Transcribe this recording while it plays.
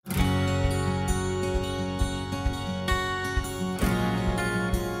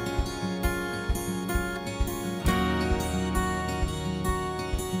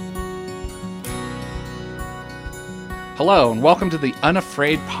Hello, and welcome to the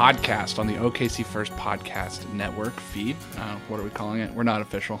Unafraid podcast on the OKC First Podcast Network feed. What are we calling it? We're not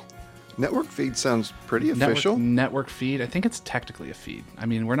official. Network feed sounds pretty official. Network feed. I think it's technically a feed. I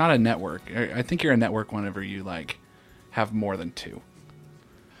mean, we're not a network. I think you're a network whenever you have more than two.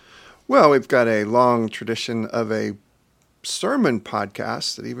 Well, we've got a long tradition of a sermon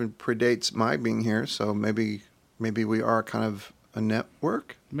podcast that even predates my being here. So maybe we are kind of a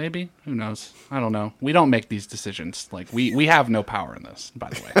network. Maybe. Who knows? I don't know. We don't make these decisions. We have no power in this, by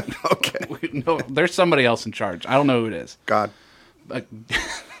the way. Okay. There's somebody else in charge. I don't know who it is. God.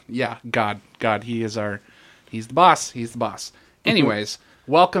 Yeah, God. He's the boss. He's the boss. Anyways,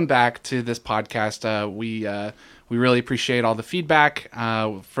 welcome back to this podcast. We really appreciate all the feedback.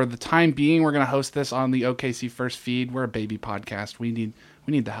 For the time being, we're going to host this on the OKC First feed. We're a baby podcast. We need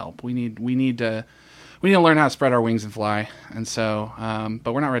the help. We need to learn how to spread our wings and fly. And so,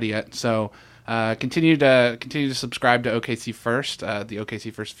 but we're not ready yet. So, continue to subscribe to OKC First, the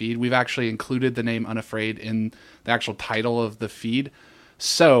OKC First feed. We've actually included the name Unafraid in the actual title of the feed,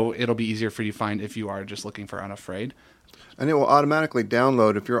 so it'll be easier for you to find if you are just looking for Unafraid. And it will automatically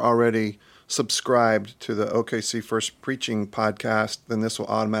download if you're already subscribed to the OKC First Preaching podcast. Then this will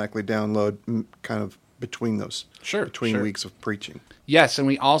automatically download kind of between those. Between weeks of preaching. Yes, and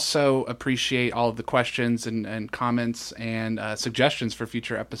we also appreciate all of the questions and comments and suggestions for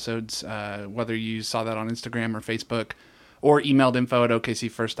future episodes, whether you saw that on Instagram or Facebook or emailed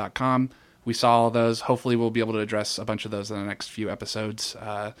info@okcfirst.com. We saw all those. Hopefully we'll be able to address a bunch of those in the next few episodes.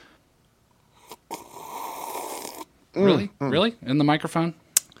 Really? In the microphone?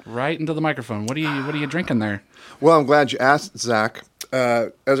 Right into the microphone. What are you drinking there? Well, I'm glad you asked, Zach.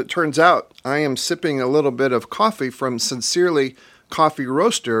 As it turns out, I am sipping a little bit of coffee from Sincerely Coffee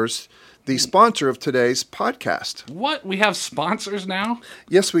Roasters, the sponsor of today's podcast. What? We have sponsors now?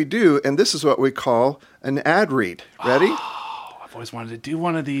 Yes, we do, and this is what we call an ad read. Ready? Oh, I've always wanted to do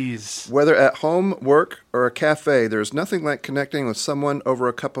one of these. Whether at home, work, or a cafe, there's nothing like connecting with someone over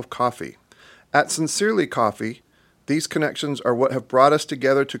a cup of coffee. At Sincerely Coffee, these connections are what have brought us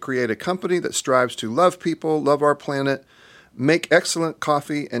together to create a company that strives to love people, love our planet, make excellent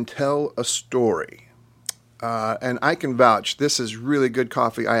coffee, and tell a story. And I can vouch, this is really good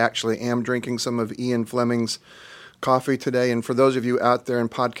coffee. I actually am drinking some of Ian Fleming's coffee today. And for those of you out there in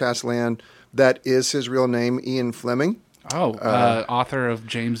podcast land, that is his real name, Ian Fleming. Oh, author of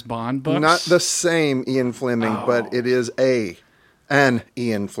James Bond books? Not the same Ian Fleming, but it is an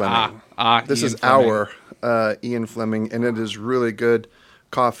Ian Fleming. This Ian is Fleming. Our Ian Fleming, and it is really good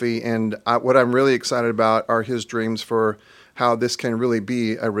coffee. And what I'm really excited about are his dreams for how this can really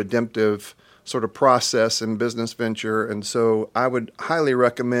be a redemptive sort of process and business venture. And so I would highly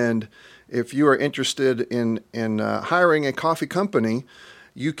recommend, if you are interested in hiring a coffee company,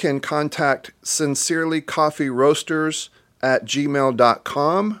 you can contact Sincerely Coffee Roasters at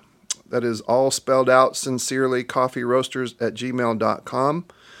gmail.com. That is all spelled out, Sincerely Coffee Roasters at gmail.com.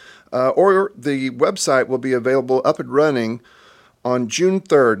 Or the website will be available up and running on June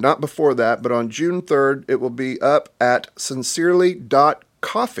 3rd. Not before that, but on June 3rd, it will be up at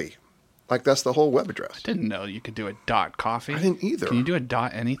sincerely.coffee. Like that's the whole web address. I didn't know you could do a .coffee. I didn't either. Can you do a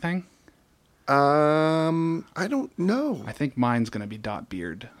 .anything? I don't know. I think mine's going to be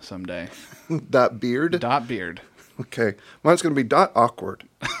 .beard someday. .beard? .beard. Okay. Mine's going to be .awkward.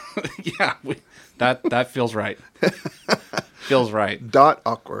 Yeah, that feels right. Feels right.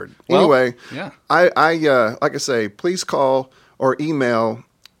 .awkward. Well, anyway, yeah. I like I say, please call or email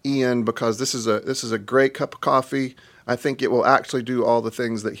Ian, because this is a great cup of coffee. I think it will actually do all the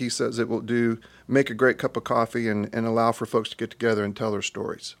things that he says it will do, make a great cup of coffee and allow for folks to get together and tell their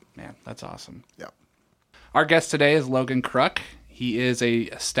stories. Man, that's awesome. Yeah. Our guest today is Logan Kruck. He is a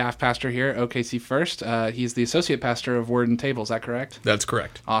staff pastor here at OKC First. He's the associate pastor of Word and Table. Is that correct? That's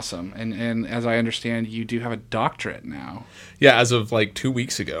correct. Awesome. And as I understand, you do have a doctorate now. Yeah, as of 2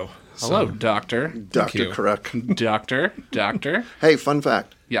 weeks ago. Hello, doctor. Dr. Kruck. Doctor. Hey, fun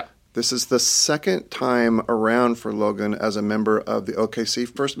fact. Yeah. This is the second time around for Logan as a member of the OKC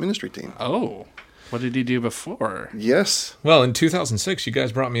First Ministry team. Oh, what did he do before? Yes. Well, in 2006, you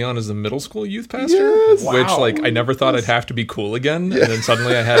guys brought me on as the middle school youth pastor, Yes. which Wow. I never thought I'd have to be cool again, and then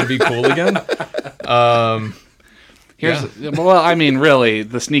suddenly I had to be cool again. Well, I mean, really,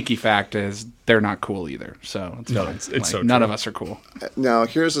 the sneaky fact is they're not cool either. So it's No, fine. it's so none true. of us are cool. Now,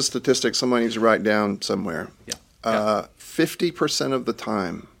 here's a statistic someone needs to write down somewhere. Yeah. 50% of the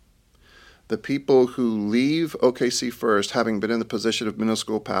time, the people who leave OKC First, having been in the position of middle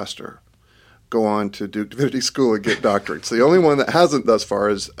school pastor, go on to Duke Divinity School and get doctorates. The only one that hasn't thus far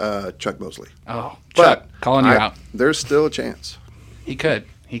is Chuck Mosley. Oh, But Chuck, calling you out. There's still a chance. He could.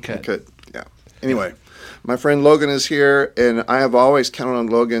 He could, yeah. Anyway, My friend Logan is here, and I have always counted on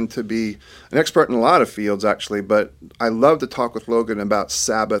Logan to be an expert in a lot of fields, actually, but I love to talk with Logan about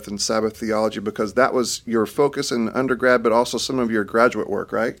Sabbath and Sabbath theology because that was your focus in undergrad, but also some of your graduate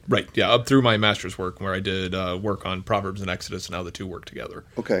work, right? Right, yeah, up through my master's work where I did work on Proverbs and Exodus, and how the two work together.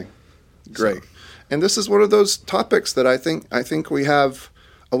 Okay, great. So. And this is one of those topics that I think we have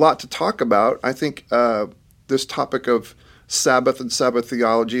a lot to talk about. I think this topic of Sabbath and Sabbath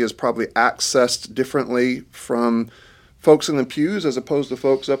theology is probably accessed differently from folks in the pews as opposed to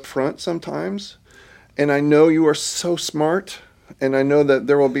folks up front sometimes. And I know you are so smart, and I know that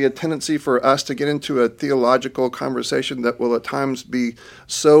there will be a tendency for us to get into a theological conversation that will at times be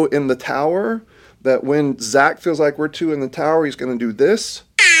so in the tower that when Zach feels like we're too in the tower, he's going to do this,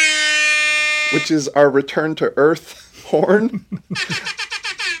 which is our return to earth horn.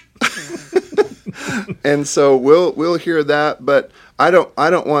 And so we'll hear that, but I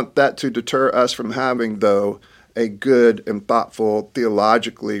don't want that to deter us from having, though, a good and thoughtful,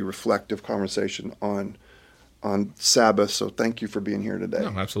 theologically reflective conversation on Sabbath. So thank you for being here today.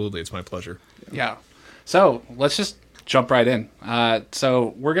 No, absolutely, it's my pleasure. Yeah. So let's just jump right in.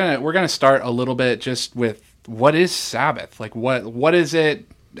 So we're gonna start a little bit just with what is Sabbath? Like what is it?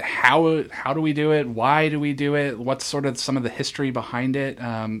 How do we do it? Why do we do it? What's sort of some of the history behind it?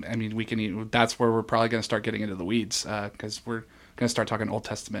 I mean, that's where we're probably going to start getting into the weeds because we're going to start talking Old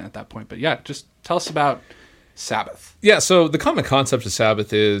Testament at that point. But yeah, just tell us about Sabbath. Yeah, so the common concept of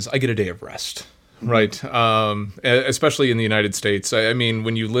Sabbath is I get a day of rest, right? Especially in the United States. I mean,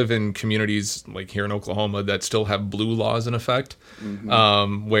 when you live in communities like here in Oklahoma that still have blue laws in effect,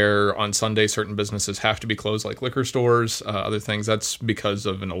 where on Sunday certain businesses have to be closed, like liquor stores, other things, that's because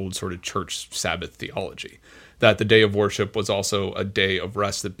of an old sort of church Sabbath theology, that the day of worship was also a day of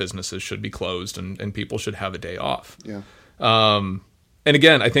rest, that businesses should be closed and people should have a day off. Yeah. And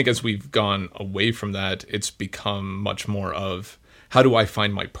again, I think as we've gone away from that, it's become much more of how do I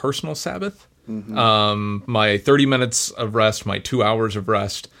find my personal Sabbath? My 30 minutes of rest, my 2 hours of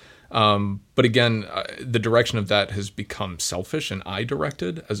rest. But again, the direction of that has become selfish and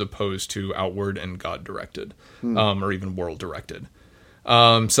I-directed as opposed to outward and God-directed, or even world-directed.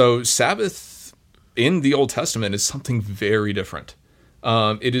 So Sabbath in the Old Testament is something very different.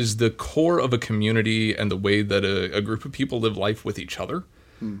 It is the core of a community and the way that a group of people live life with each other.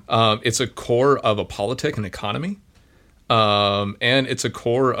 It's a core of a politic and economy. And it's a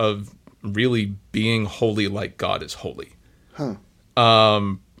core of really being holy like God is holy. To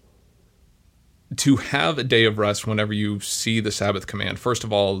have a day of rest whenever you see the Sabbath command, first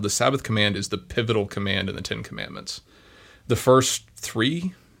of all, the Sabbath command is the pivotal command in the Ten Commandments. The first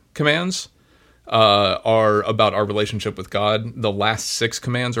 3 commands are about our relationship with God. The last 6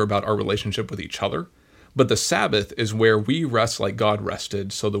 commands are about our relationship with each other. But the Sabbath is where we rest like God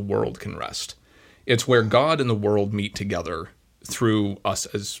rested so the world can rest. It's where God and the world meet together through us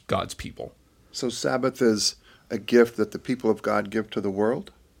as God's people. So Sabbath is a gift that the people of God give to the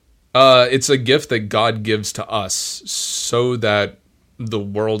world? It's a gift that God gives to us so that the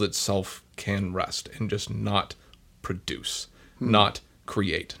world itself can rest and just not produce, not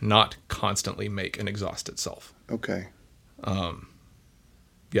create, not constantly make and exhaust itself. Okay.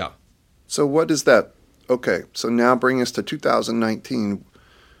 Yeah. So what is that? Okay, so now bring us to 2019.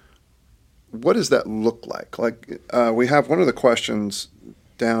 What does that look like? Like, we have one of the questions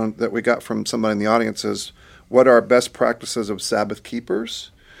down that we got from somebody in the audience is, what are best practices of Sabbath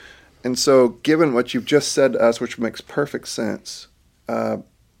keepers? And so given what you've just said to us, which makes perfect sense,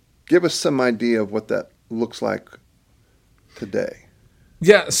 give us some idea of what that looks like today.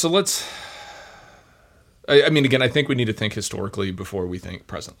 Yeah, so I mean, again, I think we need to think historically before we think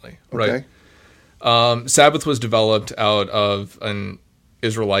presently, right? Okay. Sabbath was developed out of an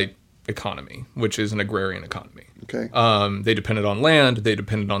Israelite economy, which is an agrarian economy. Okay. They depended on land. They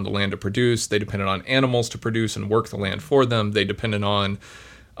depended on the land to produce. They depended on animals to produce and work the land for them. They depended on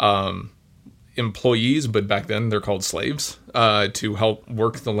employees, but back then they're called slaves, to help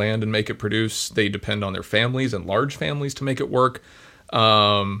work the land and make it produce. They depend on their families and large families to make it work.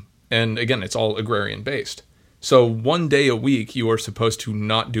 And again, it's all agrarian based. So 1 day a week, you are supposed to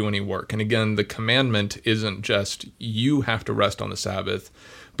not do any work. And again, the commandment isn't just you have to rest on the Sabbath,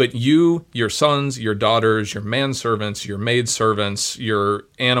 but you, your sons, your daughters, your manservants, your maidservants, your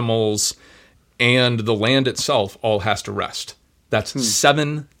animals, and the land itself all has to rest. That's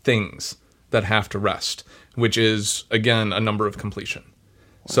 7 things that have to rest, which is, again, a number of completion.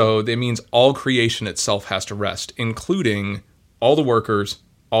 Wow. So that means all creation itself has to rest, including all the workers,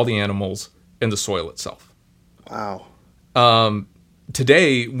 all the animals, and the soil itself. Wow.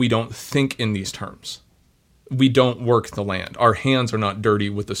 Today, we don't think in these terms. we don't work the land. Our hands are not dirty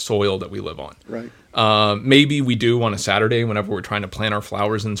with the soil that we live on. Right. Maybe we do on a Saturday whenever we're trying to plant our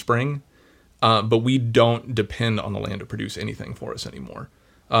flowers in spring, but we don't depend on the land to produce anything for us anymore.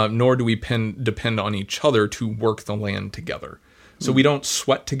 Nor do we depend on each other to work the land together. So we don't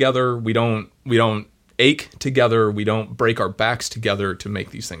sweat together. We don't ache together. We don't break our backs together to make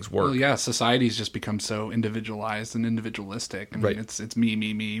these things work. Well, yeah, society's just become so individualized and individualistic. I mean, Right. it's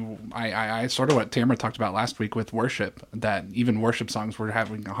me. I sort of what Tamara talked about last week with worship, that even worship songs were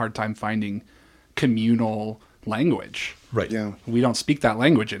having a hard time finding communal language. Right. Yeah. We don't speak that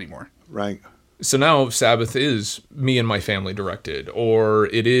language anymore. Right. So now Sabbath is me and my family directed, or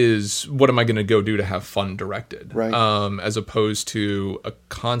it is what am I going to go do to have fun directed, Right. As opposed to a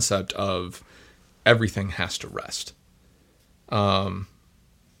concept of everything has to rest. And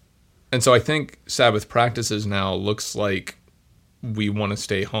so I think Sabbath practices now looks like we want to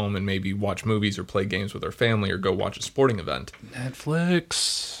stay home and maybe watch movies or play games with our family or go watch a sporting event.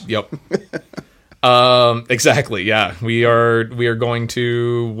 Netflix. Yep. Exactly. Yeah. We are going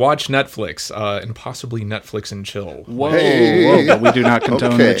to watch Netflix, and possibly Netflix and chill. Whoa, Hey. whoa, but we do not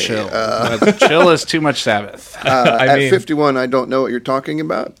condone the Okay, chill. Chill is too much Sabbath. At mean- 51, I don't know what you're talking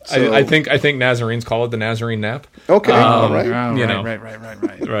about. So. I think Nazarenes call it the Nazarene nap. Okay. All right. Oh, you right, know.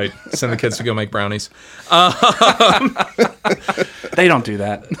 right. Right. Send the kids to go make brownies. They don't do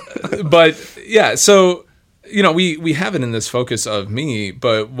that. But yeah, so we have it in this focus of me,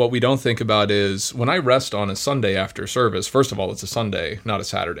 but what we don't think about is when I rest on a Sunday after service, first of all, it's a Sunday, not a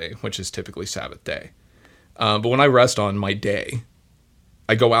Saturday, which is typically Sabbath day. But when I rest on my day,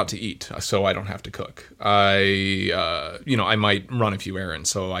 I go out to eat, so I don't have to cook. I might run a few errands,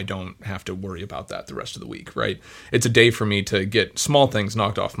 so I don't have to worry about that the rest of the week, right? It's a day for me to get small things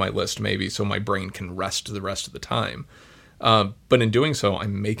knocked off my list, maybe, so my brain can rest the rest of the time. But in doing so,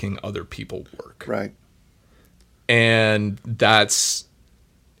 I'm making other people work. Right. And that's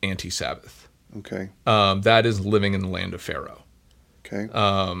anti-Sabbath. Okay. That is living in the land of Pharaoh, Okay.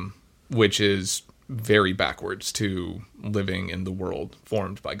 which is very backwards to living in the world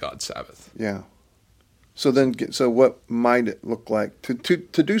formed by God's Sabbath. Yeah. So what might it look like to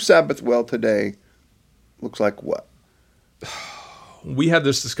do Sabbath well today? Looks like what? We had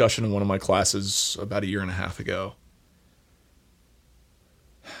this discussion in one of my classes about a year and a half ago.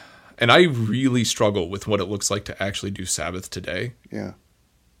 And I really struggle with what it looks like to actually do Sabbath today. Yeah.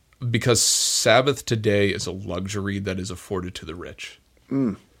 Because Sabbath today is a luxury that is afforded to the rich.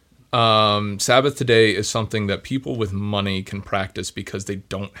 Sabbath today is something that people with money can practice because they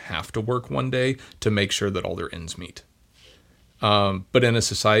don't have to work one day to make sure that all their ends meet. But in a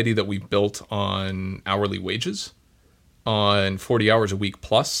society that we built on hourly wages, on 40 hours a week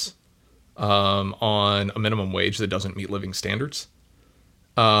plus, on a minimum wage that doesn't meet living standards,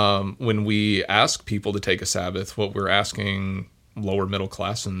 when we ask people to take a Sabbath, what we're asking lower middle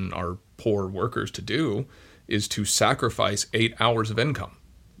class and our poor workers to do is to sacrifice 8 hours of income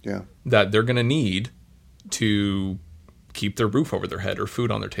Yeah. that they're going to need to keep their roof over their head or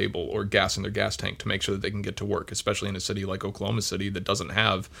food on their table or gas in their gas tank to make sure that they can get to work, especially in a city like Oklahoma City that doesn't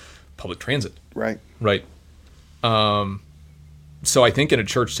have public transit. Right. Right. So I think in a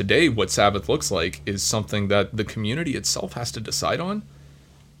church today, what Sabbath looks like is something that the community itself has to decide on.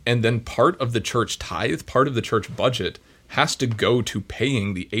 And then part of the church tithe, part of the church budget has to go to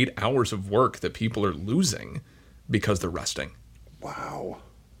paying the 8 hours of work that people are losing because they're resting. Wow.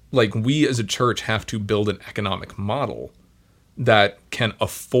 Like, we as a church have to build an economic model that can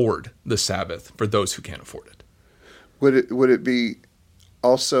afford the Sabbath for those who can't afford it. Would it be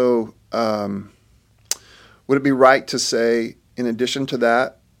also would it be right to say, in addition to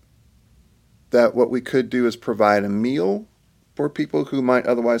that what we could do is provide a meal for people who might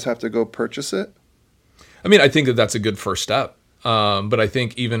otherwise have to go purchase it? I mean, I think that that's a good first step. But I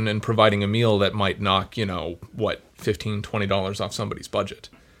think even in providing a meal that might knock, $15, $20 off somebody's budget,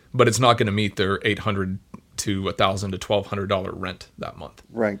 but it's not going to meet their $800 to $1,000 to $1,200 rent that month.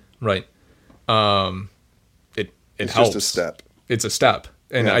 Right. Right. It It's helps. just a step. It's a step.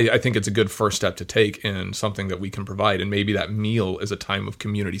 And Yeah. I think it's a good first step to take in something that we can provide. And maybe that meal is a time of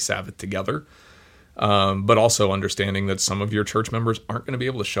community Sabbath together. But also understanding that some of your church members aren't going to be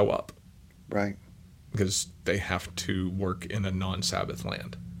able to show up Right. because they have to work in a non-Sabbath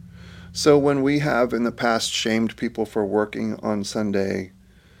land. So when we have in the past shamed people for working on Sunday,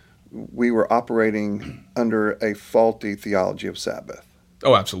 we were operating under a faulty theology of Sabbath.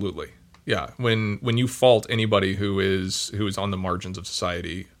 Oh, absolutely. Yeah. When you fault anybody who is on the margins of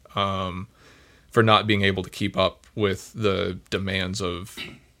society for not being able to keep up with the demands of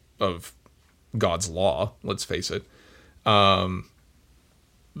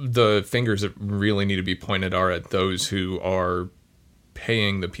the fingers that really need to be pointed are at those who are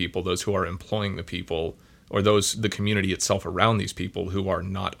paying the people, those who are employing the people, or the community itself around these people who are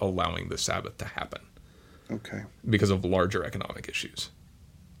not allowing the Sabbath to happen. Okay. Because of larger economic issues.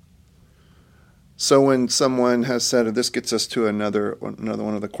 So when someone has said, and this gets us to another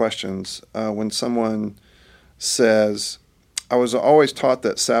one of the questions, when someone says, I was always taught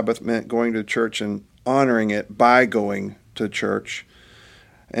that Sabbath meant going to church and honoring it by going to church,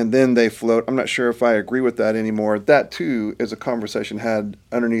 and then they float, I'm not sure if I agree with that anymore. That, too, is a conversation had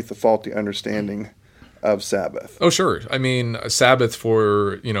underneath the faulty understanding of Sabbath. Oh, sure. I mean, Sabbath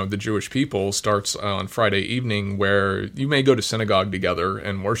for, the Jewish people starts on Friday evening, where you may go to synagogue together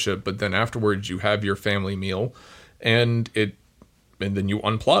and worship, but then afterwards you have your family meal and then you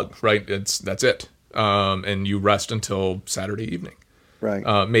unplug, right? That's it. And you rest until Saturday evening.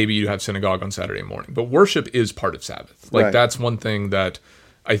 Right. Maybe you have synagogue on Saturday morning, but worship is part of Sabbath. Right. That's one thing that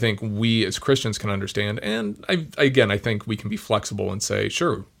I think we as Christians can understand. And I think we can be flexible and say,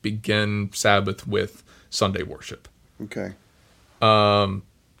 sure, begin Sabbath with Sunday worship. Okay.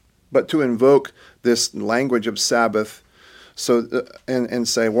 But to invoke this language of Sabbath, and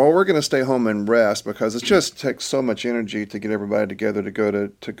say, well, we're going to stay home and rest because it just takes so much energy to get everybody together to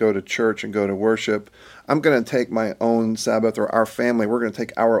go to church and go to worship. I'm going to take my own Sabbath, or our family, we're going to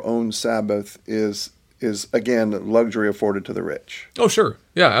take our own Sabbath is again luxury afforded to the rich. Oh, sure.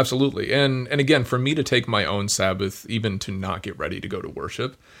 Yeah, absolutely. And again, for me to take my own Sabbath, even to not get ready to go to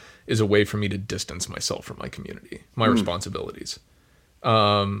worship, is a way for me to distance myself from my community, my responsibilities.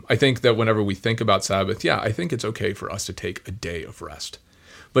 I think that whenever we think about Sabbath, I think it's okay for us to take a day of rest,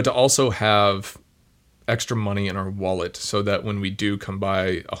 but to also have extra money in our wallet so that when we do come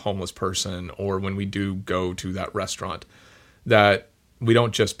by a homeless person, or when we do go to that restaurant, that we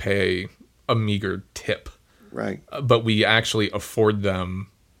don't just pay a meager tip, right? But we actually afford them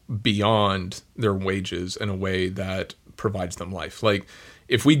beyond their wages in a way that provides them life. Like,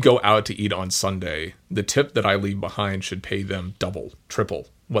 if we go out to eat on Sunday, the tip that I leave behind should pay them double, triple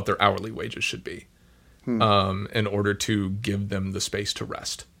what their hourly wages should be, in order to give them the space to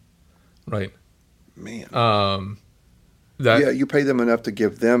rest, right? Man. You pay them enough to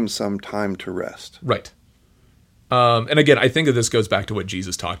give them some time to rest. Right. And again, I think that this goes back to what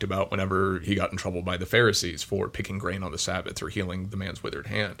Jesus talked about whenever he got in trouble by the Pharisees for picking grain on the Sabbath or healing the man's withered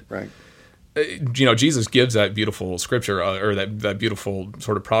hand. Right. Jesus gives that beautiful scripture, or that beautiful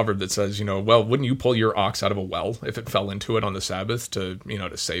sort of proverb that says, well, wouldn't you pull your ox out of a well if it fell into it on the Sabbath to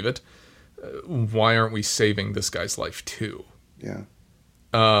save it? Why aren't we saving this guy's life too? Yeah.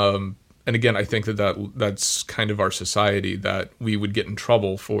 And again, I think that's kind of our society, that we would get in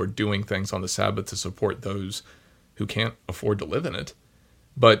trouble for doing things on the Sabbath to support those who can't afford to live in it.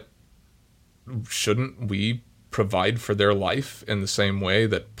 But shouldn't we provide for their life in the same way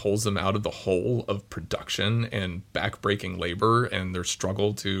that pulls them out of the hole of production and backbreaking labor and their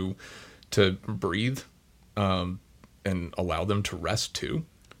struggle to breathe, and allow them to rest too?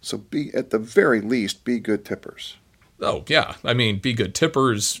 So at the very least, be good tippers. Oh, yeah. I mean, be good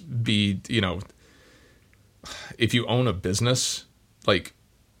tippers, if you own a business, like,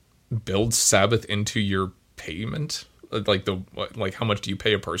 build Sabbath into your payment. Like how much do you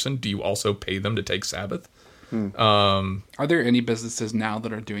pay a person? Do you also pay them to take Sabbath? Are there any businesses now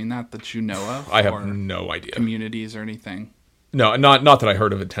that are doing that you know of? I have no idea. Communities or anything? No, not that I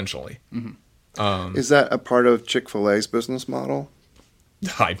heard of intentionally. Mm-hmm. Is that a part of Chick-fil-A's business model?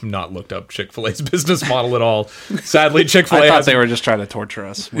 I've not looked up Chick-fil-A's business model at all. Sadly, Chick-fil-A I thought they were just trying to torture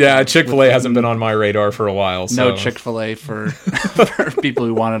us. Chick-fil-A hasn't been on my radar for a while. So. No Chick-fil-A for people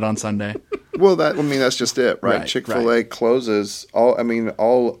who want it on Sunday. Well, that's just it, right? Chick-fil-A closes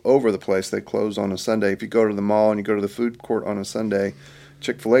all over the place. They close on a Sunday. If you go to the mall and you go to the food court on a Sunday,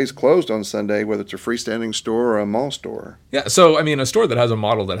 Chick-fil-A's closed on Sunday, whether it's a freestanding store or a mall store. Yeah, so, a store that has a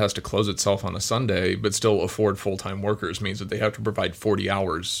model that has to close itself on a Sunday but still afford full-time workers means that they have to provide 40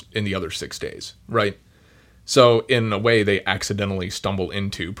 hours in the other 6 days, right? So, in a way, they accidentally stumble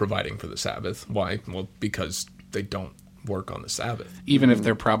into providing for the Sabbath. Why? Well, because they don't work on the Sabbath. Even if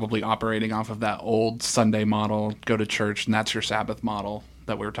they're probably operating off of that old Sunday model, go to church, and that's your Sabbath model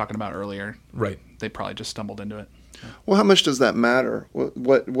that we were talking about earlier. Right. They probably just stumbled into it. Well, how much does that matter?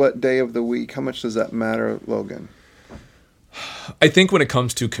 What day of the week? How much does that matter, Logan? I think when it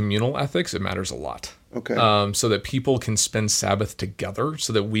comes to communal ethics, it matters a lot. Okay. So that people can spend Sabbath together,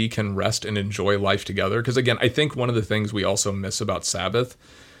 so that we can rest and enjoy life together. Because again, I think one of the things we also miss about Sabbath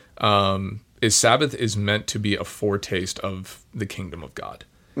is Sabbath is meant to be a foretaste of the kingdom of God.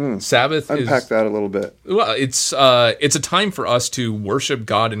 Sabbath Unpack that a little bit. Well, it's a time for us to worship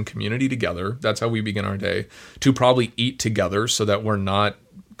God in community together. That's how we begin our day. To probably eat together so that we're not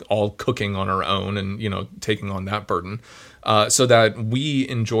all cooking on our own and, taking on that burden, so that we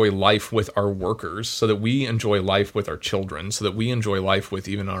enjoy life with our workers, so that we enjoy life with our children, so that we enjoy life with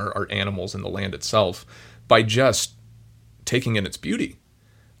even our animals and the land itself by just taking in its beauty.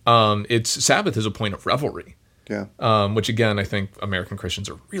 Sabbath is a point of revelry. Yeah. Which again, I think American Christians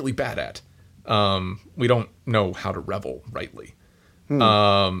are really bad at. We don't know how to revel rightly.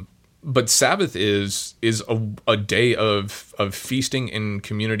 But Sabbath is a day of feasting and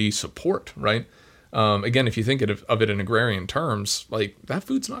community support, right? Again, if you think of it in agrarian terms, like that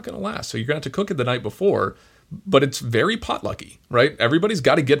food's not going to last. So you're going to have to cook it the night before, but it's very potlucky, right? Everybody's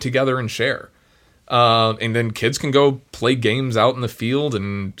got to get together and share. And then kids can go play games out in the field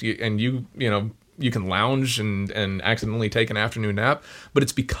and you can lounge and accidentally take an afternoon nap, but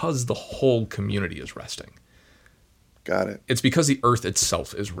it's because the whole community is resting. Got it. It's because the earth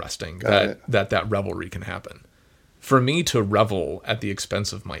itself is resting that revelry can happen. For me to revel at the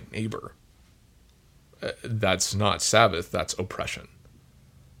expense of my neighbor, that's not Sabbath, that's oppression.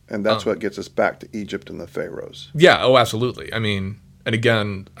 And that's what gets us back to Egypt and the pharaohs. Yeah, oh, absolutely. I mean, and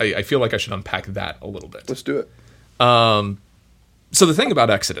again, I feel like I should unpack that a little bit. Let's do it. So the thing about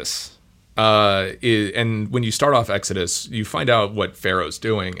Exodus, and when you start off Exodus, you find out what Pharaoh's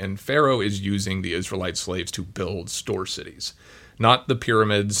doing, and Pharaoh is using the Israelite slaves to build store cities. Not the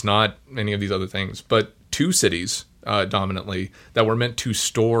pyramids, not any of these other things, but 2 cities, dominantly, that were meant to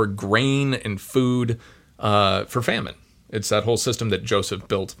store grain and food for famine. It's that whole system that Joseph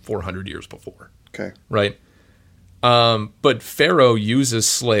built 400 years before. Okay. Right? But Pharaoh uses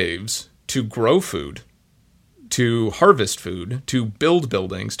slaves to grow food, to harvest food, to build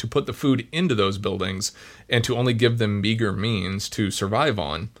buildings, to put the food into those buildings, and to only give them meager means to survive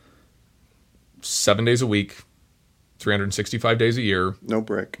on 7 days a week, 365 days a year. No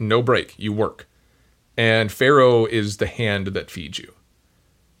break. No break. You work. And Pharaoh is the hand that feeds you.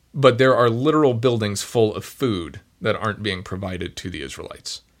 But there are literal buildings full of food that aren't being provided to the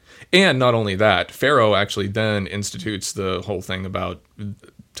Israelites. And not only that, Pharaoh actually then institutes the whole thing about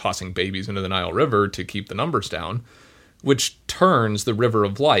tossing babies into the Nile River to keep the numbers down, which turns the river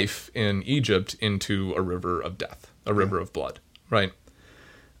of life in Egypt into a river of death, a river of blood, right?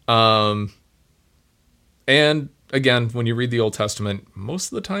 And again, when you read the Old Testament,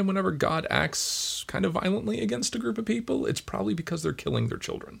 most of the time whenever God acts kind of violently against a group of people, it's probably because they're killing their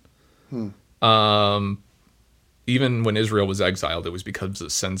children. Even when Israel was exiled, it was because of the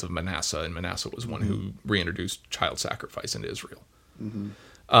sins of Manasseh, and Manasseh was one who reintroduced child sacrifice into Israel.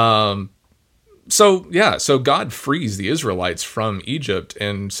 So God frees the Israelites from Egypt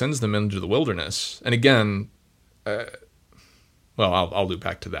and sends them into the wilderness. And again, I'll loop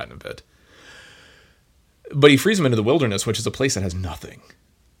back to that in a bit. But he frees them into the wilderness, which is a place that has nothing.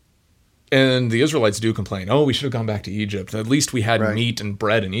 And the Israelites do complain, we should have gone back to Egypt. At least we had meat and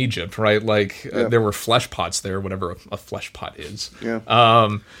bread in Egypt, right? Like, there were flesh pots there, whatever a flesh pot is. Yeah.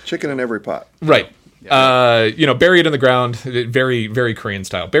 Chicken in every pot. Right. Yeah. Bury it in the ground, very, very Korean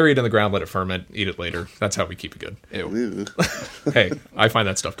style. Bury it in the ground, let it ferment, eat it later. That's how we keep it good. Ew. Hey, I find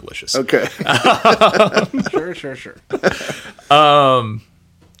that stuff delicious. Okay. Sure.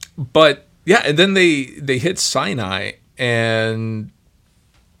 But, yeah, and then they hit Sinai, and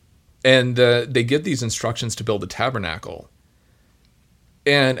they give these instructions to build a tabernacle.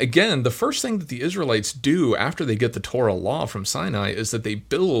 And again, the first thing that the Israelites do after they get the Torah law from Sinai is that they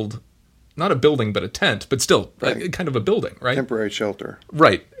build, not a building, but a tent, but still kind of a building, right? Temporary shelter.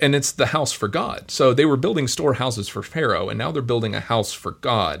 Right. And it's the house for God. So they were building storehouses for Pharaoh, and now they're building a house for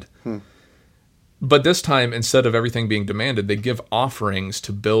God. But this time, instead of everything being demanded, they give offerings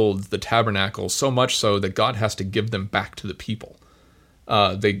to build the tabernacle, so much so that God has to give them back to the people.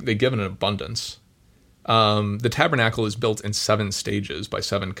 They give in an abundance. The tabernacle is built in 7 stages by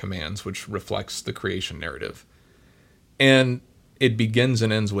 7 commands, which reflects the creation narrative. And it begins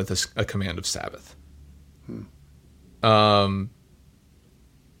and ends with a command of Sabbath. And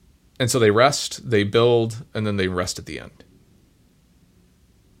so they rest, they build, and then they rest at the end.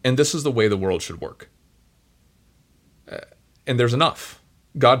 And this is the way the world should work. And there's enough.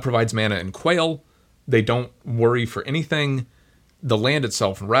 God provides manna and quail. They don't worry for anything. The land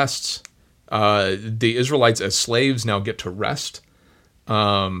itself rests. The Israelites as slaves now get to rest.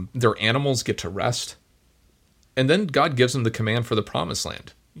 Their animals get to rest. And then God gives them the command for the promised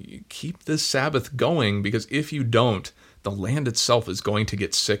land. You keep this Sabbath going, because if you don't, the land itself is going to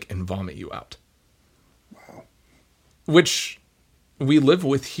get sick and vomit you out. Wow. Which we live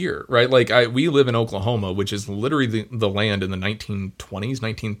with here, right? Like we live in Oklahoma, which is literally the land in the 1920s,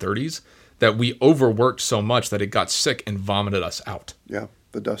 1930s, that we overworked so much that it got sick and vomited us out. Yeah,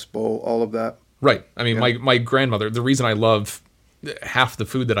 the Dust Bowl, all of that. Right. I mean, my grandmother, the reason I love half the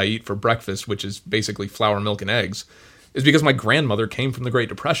food that I eat for breakfast, which is basically flour, milk, and eggs, is because my grandmother came from the Great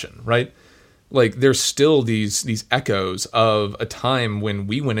Depression, right? Like, there's still these echoes of a time when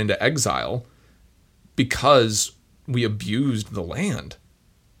we went into exile because we abused the land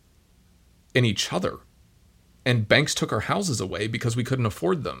and each other. And banks took our houses away because we couldn't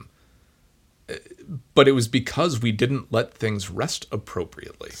afford them. But it was because we didn't let things rest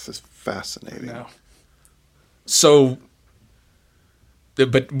appropriately. This is fascinating. No. So,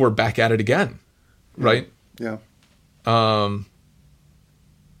 but we're back at it again, right? Yeah. And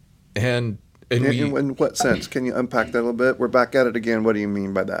In what sense? Can you unpack that a little bit? We're back at it again. What do you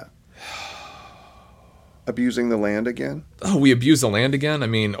mean by that? Abusing the land again? Oh, we abuse the land again? I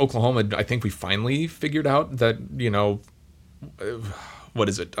mean, Oklahoma, I think we finally figured out that, what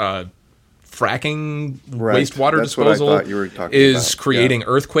is it? Fracking, Right. wastewater That's disposal what I thought you were talking is about. creating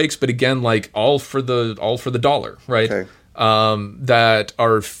earthquakes, but again, like all for the dollar, right? Okay. That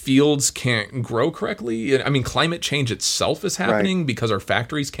our fields can't grow correctly. I mean, climate change itself is happening because our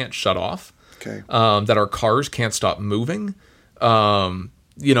factories can't shut off. Okay. That our cars can't stop moving.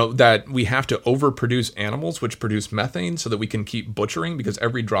 That we have to overproduce animals, which produce methane, so that we can keep butchering, because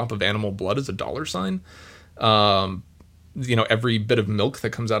every drop of animal blood is a dollar sign. Every bit of milk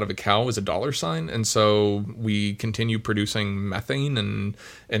that comes out of a cow is a dollar sign. And so we continue producing methane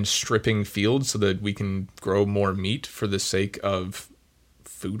and stripping fields so that we can grow more meat for the sake of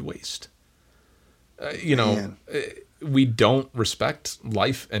food waste. We don't respect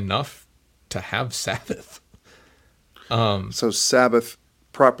life enough to have Sabbath. So Sabbath,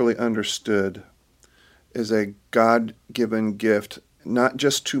 properly understood, is a God-given gift, not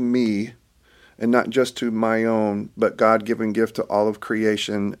just to me and not just to my own, but God-given gift to all of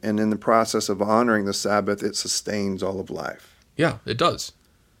creation. And in the process of honoring the Sabbath, it sustains all of life. Yeah, it does.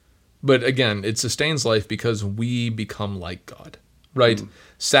 But again, it sustains life because we become like God, right? Mm.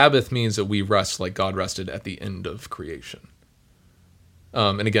 Sabbath means that we rest like God rested at the end of creation.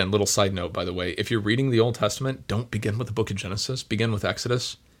 And again, little side note, by the way, if you're reading the Old Testament, don't begin with the book of Genesis. Begin with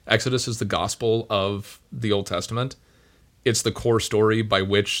Exodus. Exodus is the gospel of the Old Testament. It's the core story by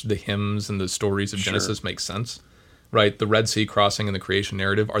which the hymns and the stories of Genesis make sense, right? The Red Sea crossing and the creation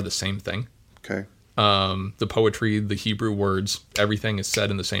narrative are the same thing. Okay. The poetry, the Hebrew words, everything is said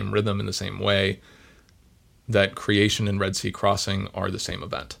in the same rhythm, in the same way. That creation and Red Sea crossing are the same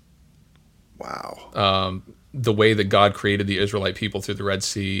event. Wow. The way that God created the Israelite people through the Red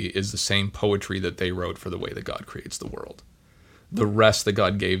Sea is the same poetry that they wrote for the way that God creates the world. The rest that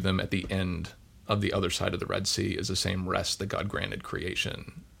God gave them at the end of the other side of the Red Sea is the same rest that God granted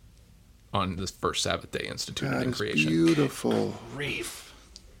creation on the first Sabbath day instituted in creation. Beautiful. Grief.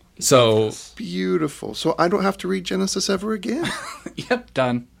 So beautiful. So I don't have to read Genesis ever again. Yep,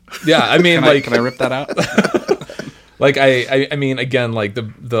 done. Yeah, I mean, can I rip that out? I mean, again, like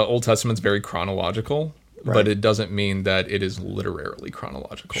the Old Testament's very chronological. Right. But it doesn't mean that it is literarily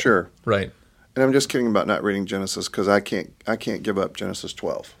chronological. Sure. Right. And I'm just kidding about not reading Genesis because I can't give up Genesis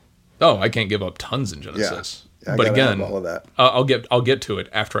 12. Oh, I can't give up tons in Genesis. Yeah, but again, all of that. I'll get to it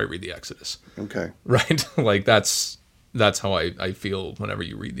after I read the Exodus. Okay. Right. Like that's how I feel whenever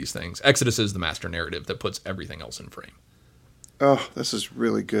you read these things. Exodus is the master narrative that puts everything else in frame. Oh, this is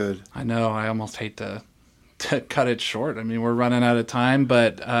really good. I know. I almost hate to cut it short. I mean, we're running out of time,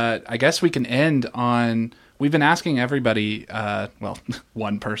 but I guess we can end on. We've been asking everybody.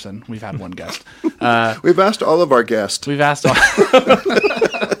 One person. We've had one guest. We've asked all of our guests. We've asked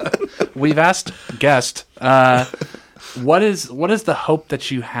guests. What is the hope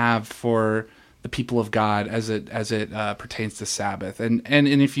that you have for the people of God as it pertains to Sabbath? And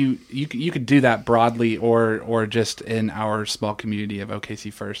if you could do that broadly or just in our small community of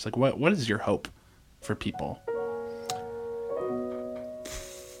OKC First. Like what is your hope for people?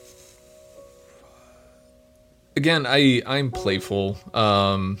 Again, I'm playful.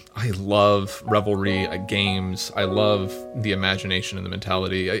 I love revelry, games. I love the imagination and the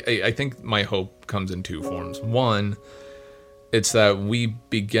mentality. I think my hope comes in two forms. One, it's that we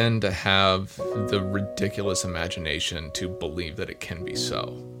begin to have the ridiculous imagination to believe that it can be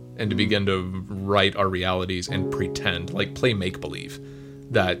so. And to begin to write our realities and pretend, like play make-believe,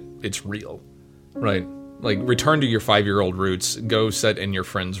 that it's real. Right? Like, return to your 5-year-old roots, go sit in your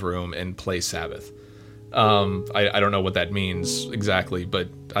friend's room and play Sabbath. I don't know what that means exactly, but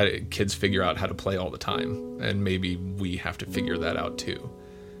kids figure out how to play all the time, and maybe we have to figure that out too.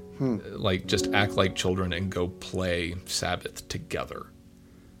 Like, just act like children and go play Sabbath together.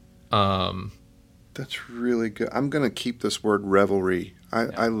 That's really good. I'm going to keep this word revelry.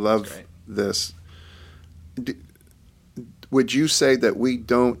 I love this. Would you say that we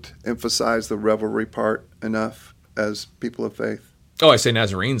don't emphasize the revelry part enough as people of faith? Oh, I say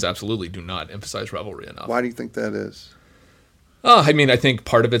Nazarenes absolutely do not emphasize revelry enough. Why do you think that is? I mean, I think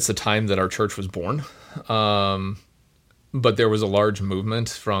part of it's the time that our church was born. But there was a large movement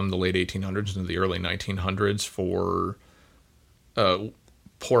from the late 1800s into the early 1900s for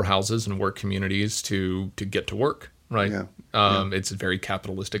poor houses and work communities to get to work, right? Yeah. It's very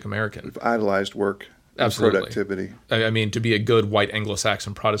capitalistic American. We've idolized work. Absolutely. Productivity. I mean, to be a good white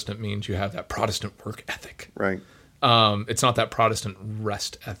Anglo-Saxon Protestant means you have that Protestant work ethic. Right. It's not that Protestant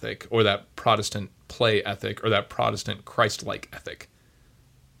rest ethic or that Protestant play ethic or that Protestant Christ-like ethic.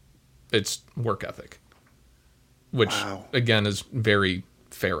 It's work ethic, which again is very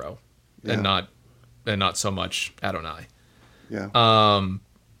Pharaoh and not so much Adonai. Yeah.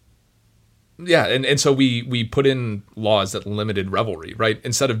 Yeah, and so we put in laws that limited revelry, right?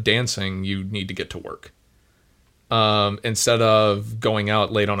 Instead of dancing, you need to get to work. Instead of going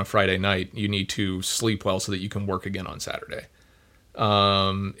out late on a Friday night, you need to sleep well so that you can work again on Saturday.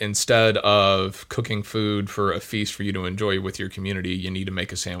 Instead of cooking food for a feast for you to enjoy with your community, you need to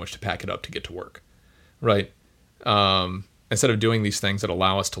make a sandwich to pack it up to get to work, right? Instead of doing these things that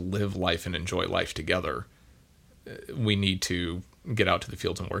allow us to live life and enjoy life together, we need to get out to the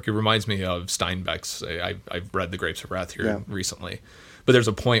fields and work. It reminds me of Steinbeck's, I've read The Grapes of Wrath here recently, but there's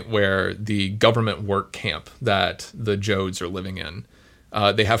a point where the government work camp that the Jodes are living in,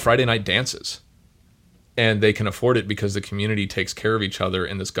 they have Friday night dances, and they can afford it because the community takes care of each other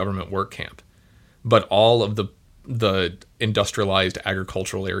in this government work camp. But all of the industrialized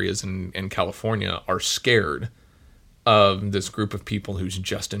agricultural areas in California are scared of this group of people who's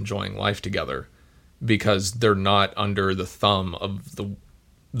just enjoying life together, because they're not under the thumb of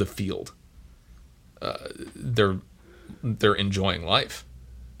the field. They're enjoying life.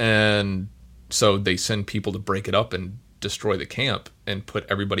 And so they send people to break it up and destroy the camp and put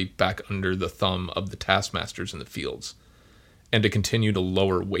everybody back under the thumb of the taskmasters in the fields, and to continue to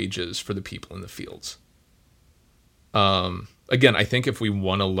lower wages for the people in the fields. Again, I think if we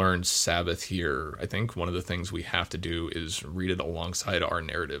want to learn Sabbath here, I think one of the things we have to do is read it alongside our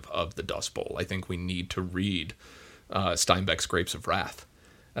narrative of the Dust Bowl. I think we need to read Steinbeck's Grapes of Wrath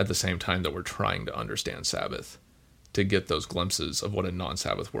at the same time that we're trying to understand Sabbath, to get those glimpses of what a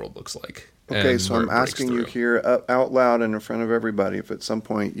non-Sabbath world looks like. Okay, so I'm asking you here out loud and in front of everybody, if at some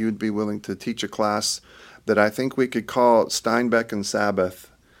point you'd be willing to teach a class that I think we could call Steinbeck and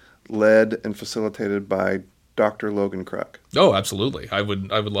Sabbath, led and facilitated by Dr. Logan Kruck. Oh, absolutely. I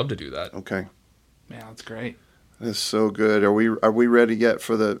would love to do that. Okay. Man, that's great. That's so good. Are we ready yet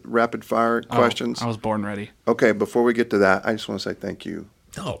for the rapid fire questions? I was born ready. Okay, before we get to that, I just want to say thank you.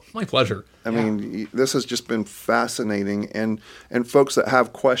 Oh, my pleasure. I mean, this has just been fascinating, and folks that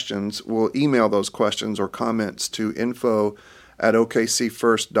have questions will email those questions or comments to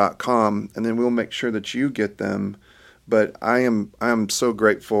info@okcfirst.com, and then we'll make sure that you get them. But I am so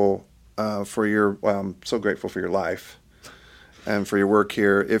grateful I'm so grateful for your life and for your work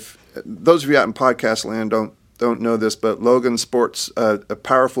here. If those of you out in podcast land don't know this, but Logan sports a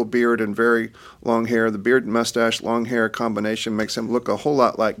powerful beard and very long hair. The beard and mustache, long hair combination makes him look a whole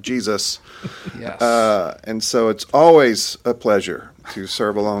lot like Jesus. Yes. And so it's always a pleasure to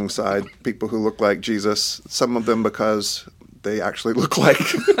serve alongside people who look like Jesus, some of them because they actually look like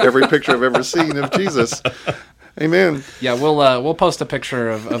every picture I've ever seen of Jesus. Amen. Yeah, we'll post a picture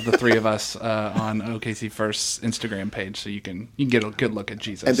of the three of us on OKC First's Instagram page, so you can get a good look at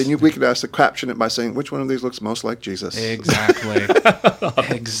Jesus. And then we could ask to caption it by saying, which one of these looks most like Jesus? Exactly.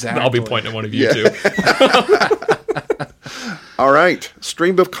 Exactly. I'll be pointing at one of you too. All right.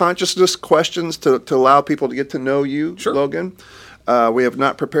 Stream of consciousness questions to allow people to get to know you, sure. Logan. We have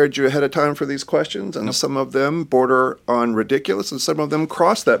not prepared you ahead of time for these questions, and some of them border on ridiculous, and some of them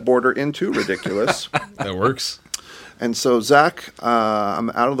cross that border into ridiculous. That works. And so, Zach, I'm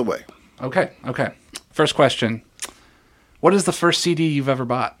out of the way. Okay. First question. What is the first CD you've ever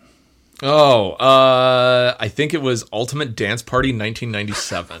bought? Oh, I think it was Ultimate Dance Party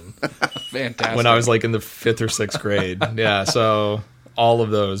 1997. Fantastic. When I was like in the 5th or 6th grade. Yeah, so all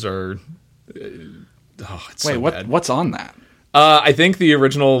of those are... it's so bad. What's on that? I think the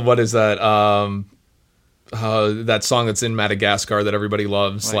original, what is that? That song that's in Madagascar that everybody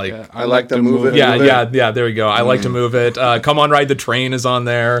loves. I like to move it. Yeah, there we go. I like to move it. Come on, Ride the Train is on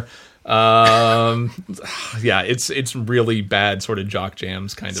there. Yeah, it's really bad sort of jock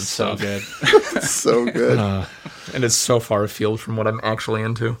jams kind of so stuff. Good. So good. And it's so far afield from what I'm actually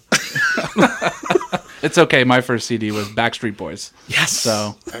into. It's okay. My first CD was Backstreet Boys. Yes.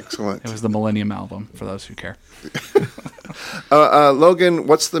 So excellent. It was the Millennium album, for those who care. Logan,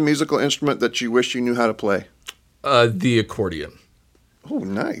 what's the musical instrument that you wish you knew how to play? The accordion. Oh,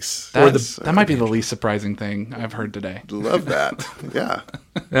 nice. That might be the least surprising thing I've heard today. Love that. Yeah.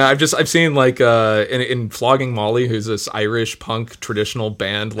 Yeah, I've seen like in Flogging Molly, who's this Irish punk traditional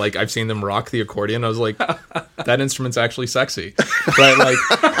band. Like I've seen them rock the accordion. I was like, that instrument's actually sexy, right? Like,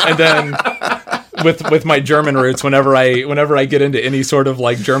 and then with my German roots, whenever I get into any sort of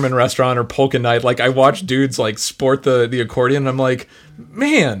like German restaurant or polka night, like I watch dudes like sport the accordion, and I'm like,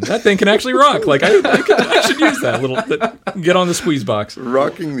 man, that thing can actually rock. Like I should use that little get on the squeeze box.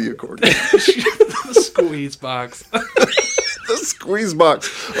 Rocking the accordion. The squeeze box. The squeeze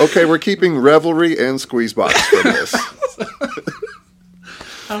box. Okay, we're keeping revelry and squeeze box from this.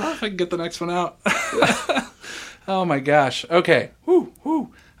 I don't know if I can get the next one out. Oh my gosh. Okay. Whoo.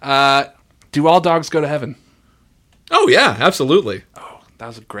 Do all dogs go to heaven? Oh yeah, absolutely. Oh, that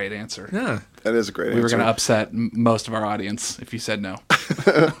was a great answer. Yeah. That is a great answer. We were going to upset most of our audience if you said no.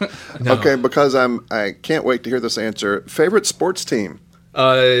 No. Okay, because I can't wait to hear this answer. Favorite sports team?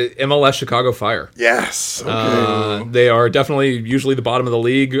 MLS Chicago Fire. Yes. Okay. They are definitely usually the bottom of the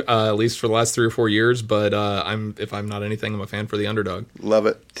league, at least for the last 3 or 4 years. But if I'm not anything, I'm a fan for the underdog. Love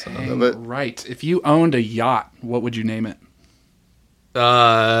it. Dang, Love it. right. If you owned a yacht, what would you name it?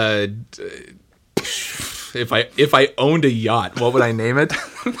 If I owned a yacht, what would I name it?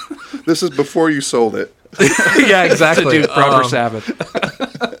 This is before you sold it. Yeah, exactly. To do proper Sabbath.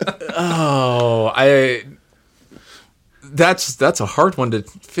 That's a hard one to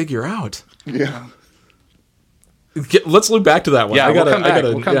figure out. Yeah. Let's loop back to that one. Yeah, I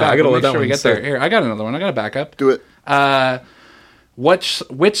gotta we'll come back. I gotta We'll let make that sure we one get sit. there. Here, I got another one. I got a backup. Do it. Which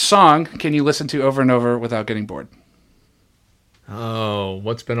song can you listen to over and over without getting bored? Oh,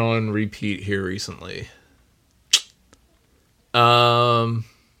 what's been on repeat here recently? I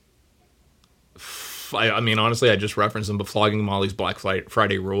mean, honestly, I just referenced them, but Flogging Molly's Black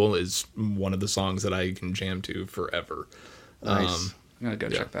Friday Rule is one of the songs that I can jam to forever. Nice. I'm going to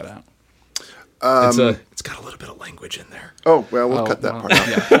go check that out. It's got a little bit of language in there. Oh, well, we'll cut that part out.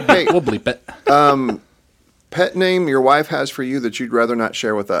 Yeah. Hey, We'll bleep it. pet name your wife has for you that you'd rather not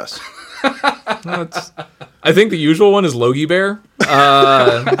share with us? I think the usual one is Logie Bear.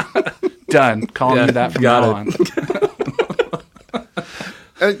 Done. Calling you that from now on.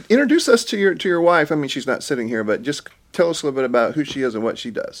 Introduce us to your wife. I mean, she's not sitting here, but just tell us a little bit about who she is and what she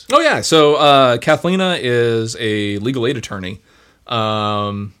does. Oh, yeah. So Kathlena is a legal aid attorney.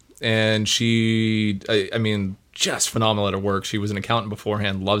 And she, I mean, just phenomenal at her work. She was an accountant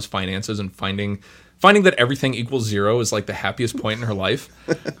beforehand, loves finances, and finding that everything equals zero is like the happiest point in her life.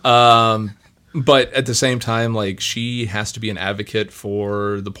 But at the same time, like, she has to be an advocate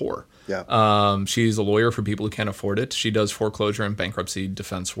for the poor. Yeah. She's a lawyer for people who can't afford it. She does foreclosure and bankruptcy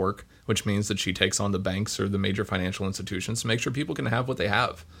defense work, which means that she takes on the banks or the major financial institutions to make sure people can have what they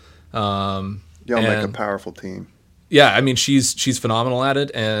have. Y'all make a powerful team. Yeah, I mean, she's phenomenal at it,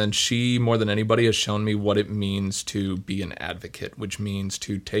 and she, more than anybody, has shown me what it means to be an advocate, which means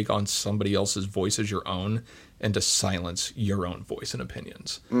to take on somebody else's voice as your own and to silence your own voice and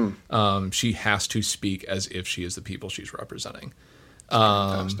opinions. She has to speak as if she is the people she's representing.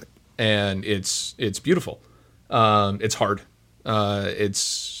 Fantastic. And it's beautiful. It's hard.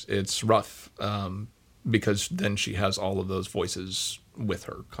 It's rough because then she has all of those voices with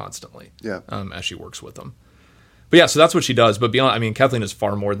her constantly. Yeah. As she works with them. But yeah, so that's what she does. But beyond, I mean, Kathlena is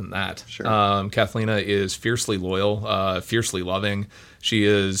far more than that. Sure. Kathlena is fiercely loyal, fiercely loving. She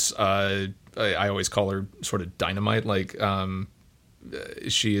is, I always call her sort of dynamite. Like,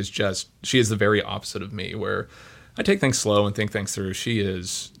 she is the very opposite of me, where I take things slow and think things through. She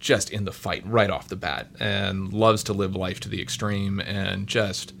is just in the fight right off the bat and loves to live life to the extreme and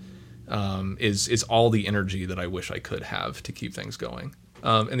just is all the energy that I wish I could have to keep things going.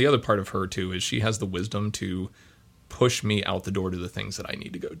 And the other part of her, too, is she has the wisdom to push me out the door to the things that I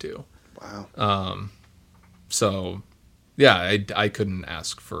need to go do. Wow. So, yeah, I couldn't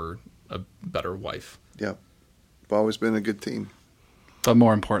ask for a better wife. Yeah. We've always been a good team. But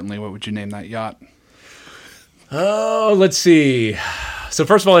more importantly, what would you name that yacht? Oh, let's see. So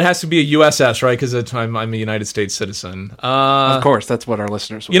first of all, it has to be a USS, right? Because I'm a United States citizen. Of course, that's what our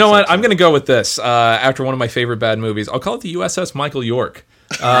listeners would You know say what? too. I'm going to go with this. After one of my favorite bad movies, I'll call it the USS Michael York.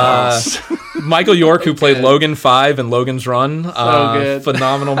 Michael York, who played Logan 5 in Logan's Run. So good.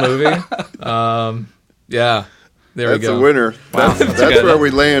 Phenomenal movie. Yeah. There we go. That's a winner. Wow, That's good. where we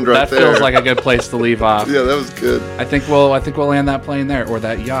land right That there. feels like a good place to leave off. Yeah, that was good. I think we'll land that plane there, or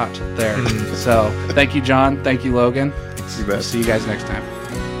that yacht there. So thank you, John. Thank you, Logan. You bet. See you guys next time.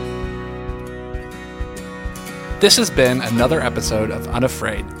 This has been another episode of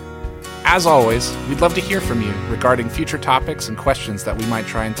Unafraid. As always, we'd love to hear from you regarding future topics and questions that we might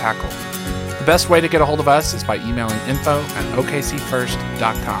try and tackle. The best way to get a hold of us is by emailing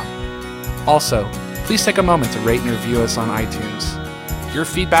info@okcfirst.com. Also, please take a moment to rate and review us on iTunes. Your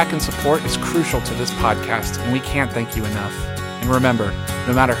feedback and support is crucial to this podcast, and we can't thank you enough. And remember,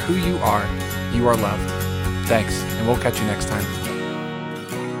 no matter who you are loved. Thanks, and we'll catch you next time.